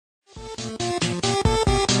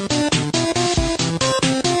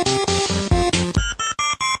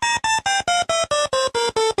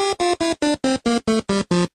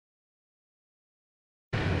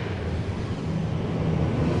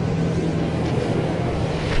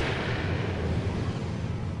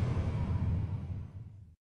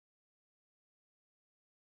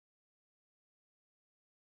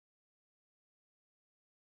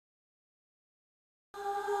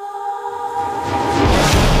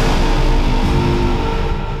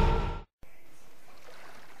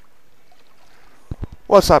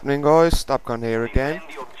What's happening, guys? Sniping here again,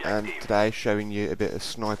 and today showing you a bit of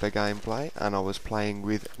sniper gameplay. And I was playing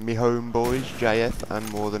with me homeboys JF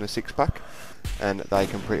and More Than a Six Pack, and they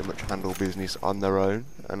can pretty much handle business on their own.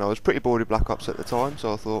 And I was pretty bored with Black Ops at the time,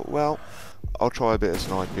 so I thought, well, I'll try a bit of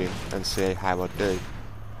sniping and see how I do.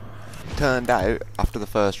 Turned out, after the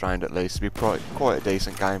first round at least, to be quite a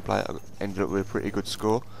decent gameplay. I ended up with a pretty good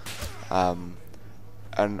score, and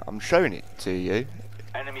I'm showing it to you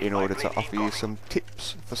in order to offer you some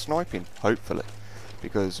tips for sniping, hopefully.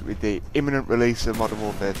 Because with the imminent release of Modern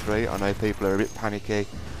Warfare 3, I know people are a bit panicky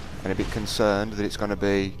and a bit concerned that it's going to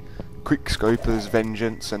be quickscoper's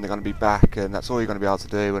vengeance and they're going to be back and that's all you're going to be able to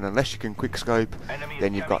do, and unless you can quickscope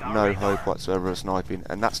then you've got no hope whatsoever of sniping,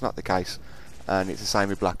 and that's not the case. And it's the same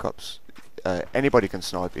with Black Ops. Anybody can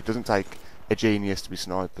snipe. It doesn't take a genius to be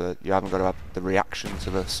sniper. You haven't got to have the reactions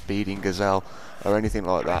of a speeding gazelle or anything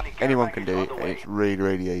like that. Anyone can do it, and it's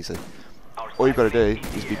really easy. All you've got to do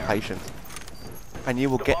is be patient, and you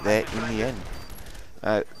will get there in the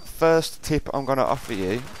end. First tip I'm going to offer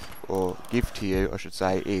you, or give to you I should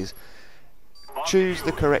say, is choose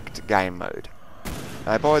the correct game mode.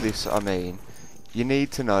 Now by this I mean you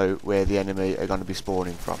need to know where the enemy are going to be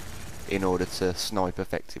spawning from in order to snipe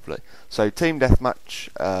effectively. So team deathmatch,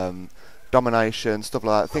 domination, stuff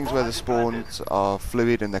like that, things where the spawns are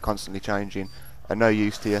fluid and they're constantly changing, are no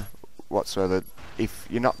use to you whatsoever. If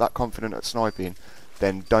you're not that confident at sniping,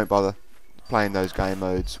 then don't bother playing those game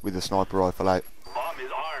modes with a sniper rifle out.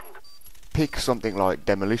 Pick something like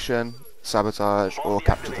demolition, sabotage, or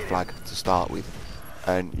capture the flag to start with,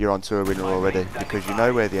 and you're onto a winner already, because you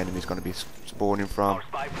know where the enemy's going to be spawning from,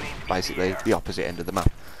 basically the opposite end of the map.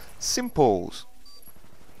 Simples.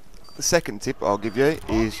 The second tip I'll give you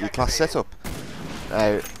is your class setup.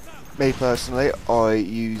 Now, me personally, I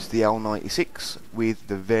use the L96 with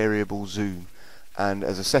the variable zoom, and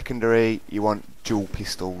as a secondary you want dual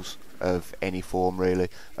pistols of any form really.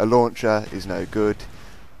 A launcher is no good,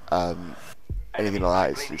 anything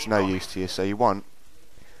like that, it's no use to you, so you want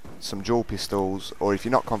some dual pistols, or if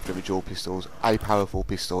you're not confident with dual pistols, a powerful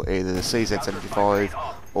pistol, either the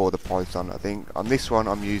CZ75 or the Python. I think on this one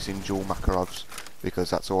I'm using dual Makarovs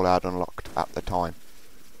because that's all I had unlocked at the time.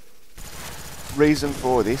 Reason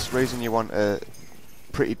for this, reason you want a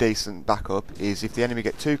pretty decent backup, is if the enemy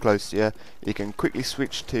get too close to you, you can quickly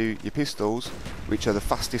switch to your pistols, which are the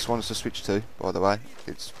fastest ones to switch to, by the way.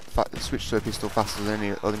 It's switch to a pistol faster than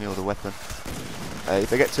any other weapon.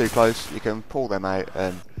 If they get too close, you can pull them out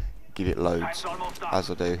and give it loads,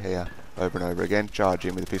 as I do here, over and over again. Charge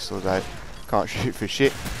in with the pistols out, can't shoot for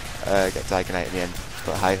shit, get taken out in the end.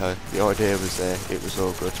 But hey ho, the idea was there, it was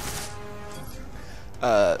all good.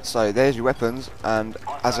 So there's your weapons, and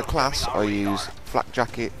as a class I use flak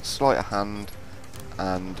jacket, sleight of hand,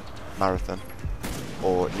 and marathon,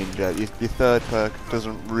 or ninja. Your third perk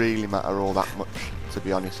doesn't really matter all that much, to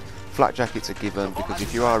be honest. Flak jacket's a given, because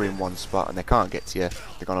if you are in one spot and they can't get to you,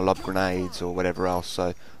 they're going to lob grenades or whatever else,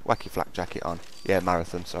 so whack your flak jacket on. Yeah,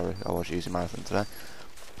 marathon, sorry, I was using marathon today.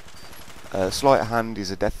 Sleight of hand is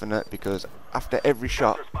a definite, because after every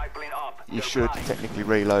shot you should technically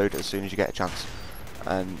reload as soon as you get a chance,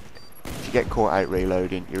 and if you get caught out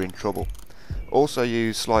reloading you're in trouble. Also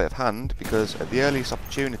use sleight of hand because at the earliest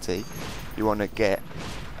opportunity you want to get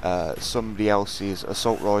somebody else's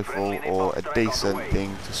assault rifle or a decent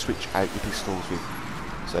thing to switch out your pistols with.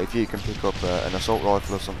 So if you can pick up an assault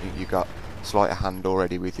rifle or something, you got sleight of hand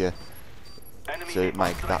already with you to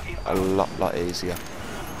make that a lot easier.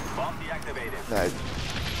 Now,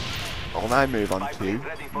 I'll now move on to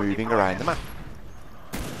moving around the map.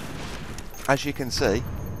 As you can see,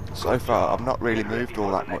 so far I've not really moved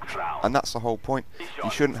all that much, and that's the whole point. You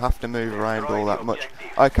shouldn't have to move around all that much.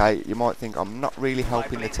 Okay, you might think I'm not really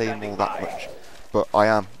helping the team all that much, but I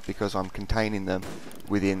am, because I'm containing them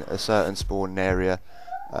within a certain spawning area,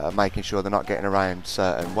 making sure they're not getting around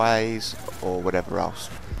certain ways or whatever else.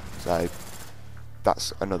 So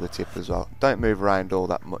that's another tip as well. Don't move around all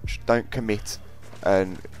that much. Don't commit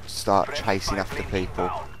and start chasing after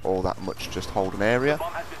people all that much. Just hold an area,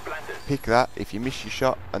 pick that. If you miss your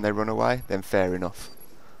shot and they run away, then fair enough,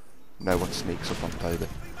 no one sneaks up on Toby.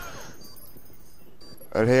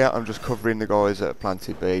 And here I'm just covering the guys that are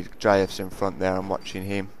planted B. JF's in front there, I'm watching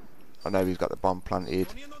him. I know he's got the bomb planted,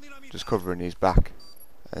 just covering his back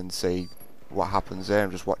and see what happens there.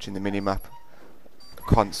 I'm just watching the minimap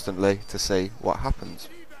constantly to see what happens.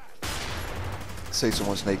 See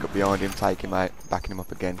someone sneak up behind him, take him out, backing him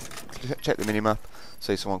up again. Check the minimap,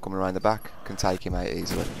 see someone coming around the back, can take him out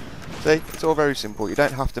easily. See, it's all very simple. You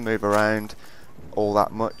don't have to move around all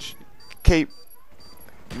that much. Keep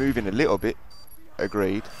moving a little bit,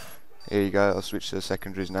 agreed, Here you go, I'll switch to the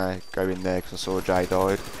secondaries now, go in there because I saw Jay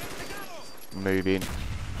died. Move in,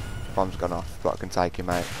 bomb's gone off, but I can take him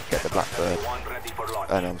out, get the Blackbird,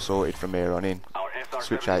 and I'm sorted from here on in.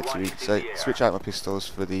 Switch out switch out my pistols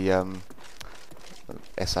for the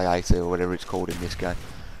SA-80 or whatever it's called in this game.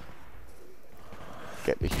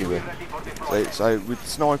 Get the Huey. So with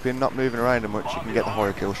sniping, not moving around much, you can get the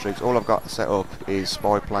higher kill streaks. All I've got set up is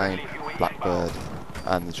spy plane, Blackbird,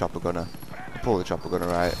 and the chopper gunner. Pull the chopper gunner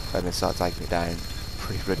out and then start taking it down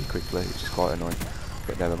pretty quickly, which is quite annoying,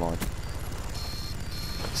 but never mind.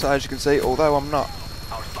 So as you can see, although I'm not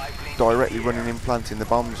directly running in planting the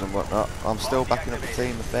bombs and whatnot, I'm still backing up the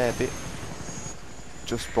team a fair bit,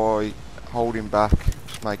 just by holding back,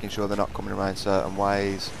 just making sure they're not coming around certain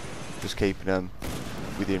ways, just keeping them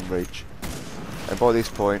within reach. And by this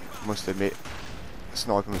point, I must admit,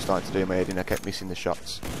 sniping was starting to do my head in. I kept missing the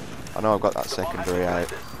shots. I know I've got that secondary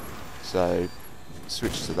out, so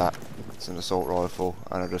switch to that. It's an assault rifle,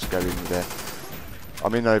 and I'll just go in there.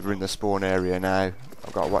 I'm over in the spawn area now.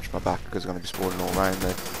 I've got to watch my back because I'm going to be spawning all around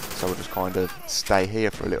me, so I'll just kind of stay here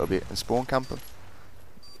for a little bit and spawn camp them.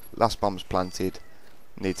 Last bomb's planted,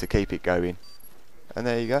 need to keep it going, and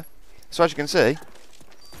there you go. So as you can see,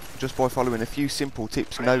 just by following a few simple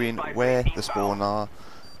tips, knowing where the spawn are,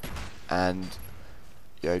 and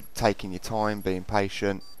taking your time, being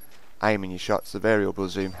patient, aiming your shots, the variable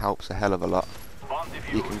zoom helps a hell of a lot.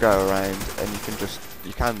 You can go around and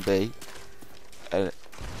you can be a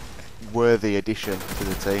worthy addition to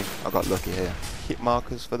the team. I got lucky here. Hit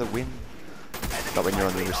markers for the win. Not when you're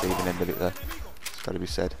on the receiving end of it though. It's got to be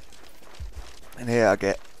said. And here I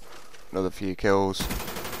get another few kills.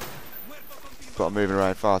 But I'm moving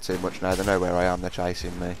around far too much now. They know where I am. They're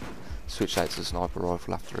chasing me. Switch out to the sniper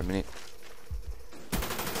rifle after a minute.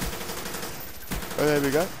 Oh, there we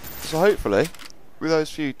go. So hopefully, with those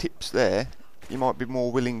few tips there, you might be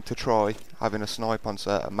more willing to try having a snipe on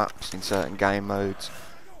certain maps in certain game modes,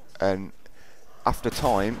 and after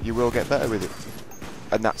time you will get better with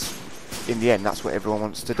it. And that's, in the end, that's what everyone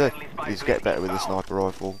wants to do, is get better with a sniper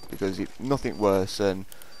rifle, because it's nothing worse than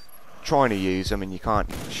trying to use them and you can't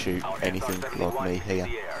shoot anything like me here.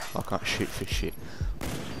 I can't shoot for shit.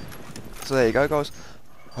 So there you go, guys.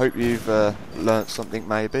 Hope you've learnt something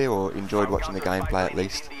maybe, or enjoyed watching the gameplay at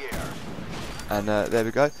least. And there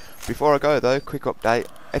we go. Before I go though, quick update.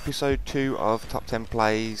 Episode 2 of Top 10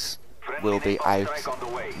 Plays will be out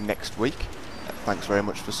next week. Thanks very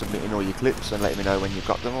much for submitting all your clips and letting me know when you've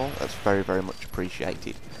got them all. That's very much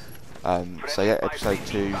appreciated. So yeah, episode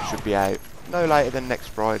 2 should be out no later than next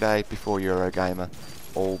Friday before Eurogamer,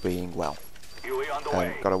 all being well.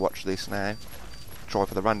 Gotta watch this now. Try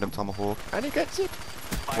for the random tomahawk, and he gets it.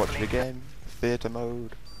 Watch it again. Theatre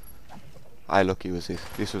mode. How lucky was this?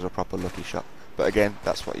 This was a proper lucky shot. But again,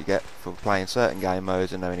 that's what you get for playing certain game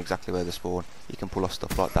modes and knowing exactly where they spawn. You can pull off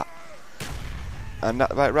stuff like that. And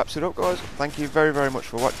that about wraps it up, guys. Thank you very much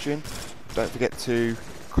for watching. Don't forget to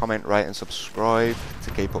comment, rate and subscribe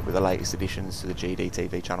to keep up with the latest additions to the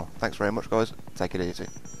GDTV channel. Thanks very much, guys. Take it easy.